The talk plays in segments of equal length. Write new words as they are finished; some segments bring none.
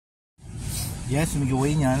Yes,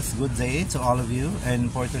 Migoians, good day to all of you. And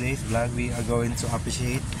for today's vlog, we are going to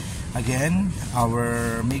appreciate again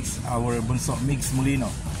our bunso Mygz Molino.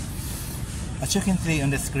 As you can see on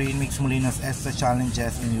the screen, Mygz Molino's extra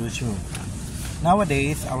challenges in YouTube.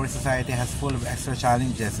 Nowadays, our society has full of extra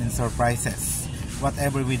challenges and surprises.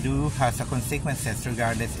 Whatever we do has a consequences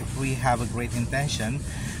regardless if we have a great intention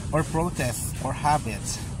or protest or habit.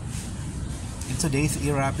 In today's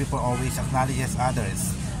era, people always acknowledge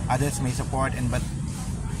others. Others may support but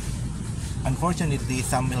unfortunately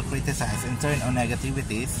some will criticize and turn on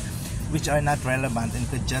negativities which are not relevant and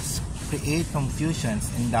could just create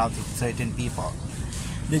confusions and doubt of certain people.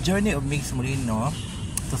 The journey of Mygz Molino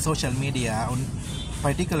to social media,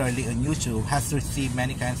 particularly on YouTube, has received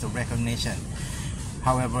many kinds of recognition.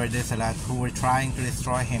 However, there's a lot who were trying to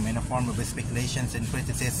destroy him in the form of speculations and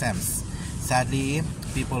criticisms. Sadly,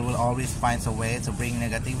 people will always find a way to bring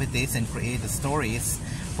negativities and create the stories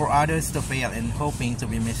for others to fail and hoping to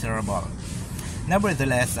be miserable.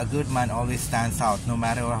 Nevertheless, a good man always stands out no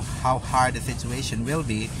matter how hard the situation will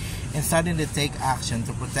be, and suddenly take action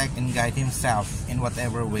to protect and guide himself in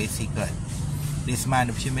whatever ways he could. This man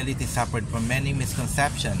of humility suffered from many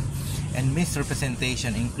misconceptions and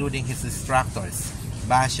misrepresentation, including his distractors,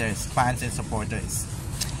 bashers, fans, and supporters.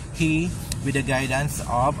 He, with the guidance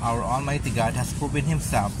of our Almighty God, has proven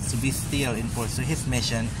himself to be still and pursue his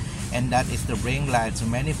mission, and that is to bring light to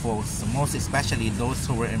many folks, most especially those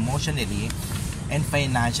who were emotionally and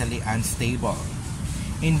financially unstable.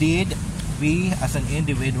 Indeed, we as an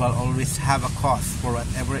individual always have a cause for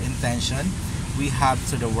whatever intention we have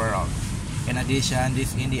to the world. In addition,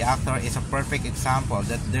 this indie actor is a perfect example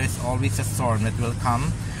that there's always a storm that will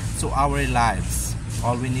come to our lives.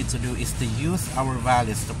 All we need to do is to use our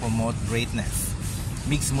values to promote greatness.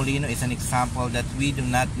 Mygz Molino is an example that we do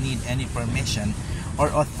not need any permission or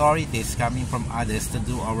authorities coming from others to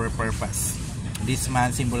do our purpose. This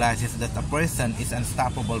man symbolizes that a person is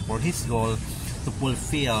unstoppable for his goal to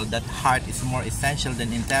fulfill that heart is more essential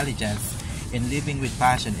than intelligence, and living with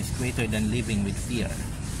passion is greater than living with fear.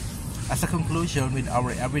 As a conclusion, with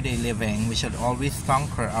our everyday living, we should always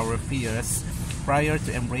conquer our fears prior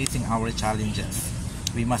to embracing our challenges.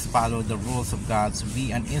 We must follow the rules of God to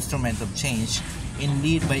be an instrument of change and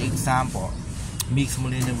lead by example. Mygz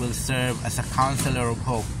Molino will serve as a counselor of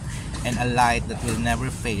hope and a light that will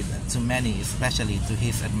never fade to many, especially to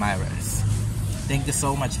his admirers. Thank you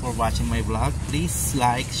so much for watching my vlog. Please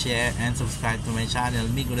like, share, and subscribe to my channel,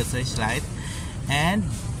 MIGO-THE Searchlight, and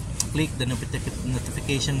click the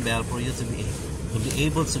notification bell for you to be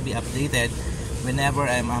able to be updated whenever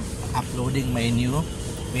I'm uploading my new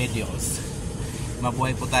videos.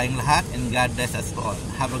 Mabuhay po tayong lahat, and God bless us all.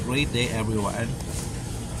 Have a great day, everyone.